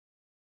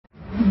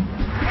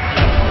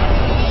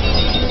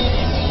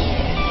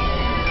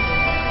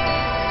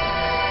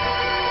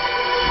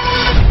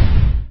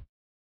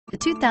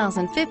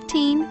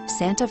2015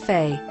 Santa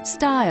Fe.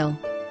 Style,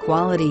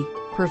 quality,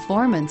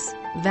 performance,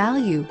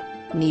 value.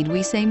 Need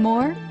we say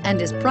more?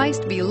 And is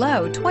priced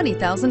below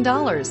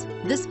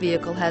 $20,000. This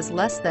vehicle has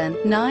less than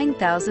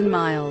 9,000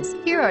 miles.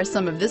 Here are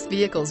some of this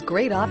vehicle's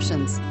great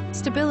options: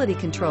 stability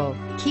control,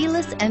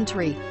 keyless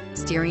entry,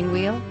 steering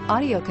wheel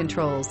audio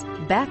controls,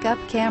 backup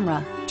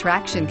camera,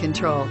 traction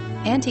control,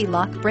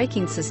 anti-lock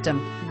braking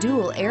system,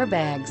 dual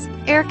airbags,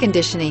 air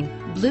conditioning,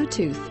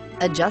 Bluetooth,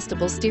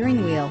 adjustable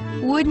steering wheel.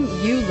 Wouldn't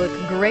you look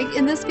great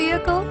in this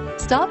vehicle?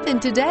 Stop in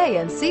today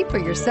and see for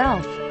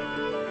yourself.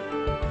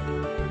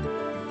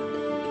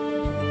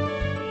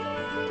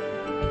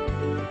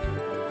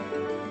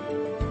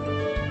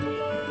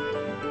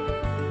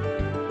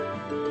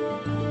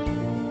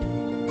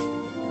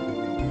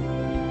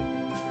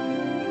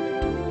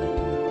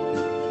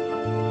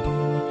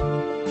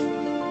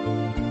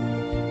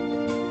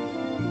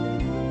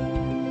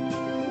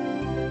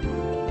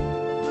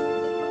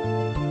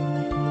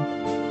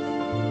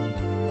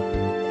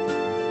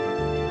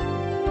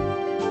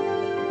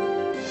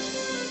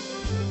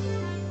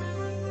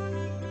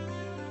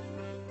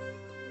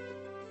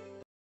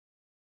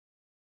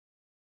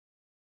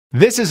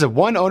 This is a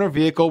one-owner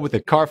vehicle with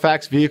a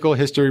Carfax Vehicle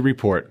History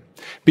Report.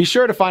 Be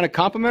sure to find a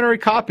complimentary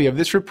copy of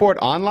this report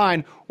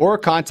online or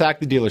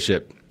contact the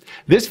dealership.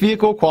 This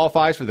vehicle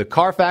qualifies for the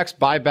Carfax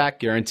Buyback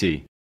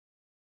Guarantee.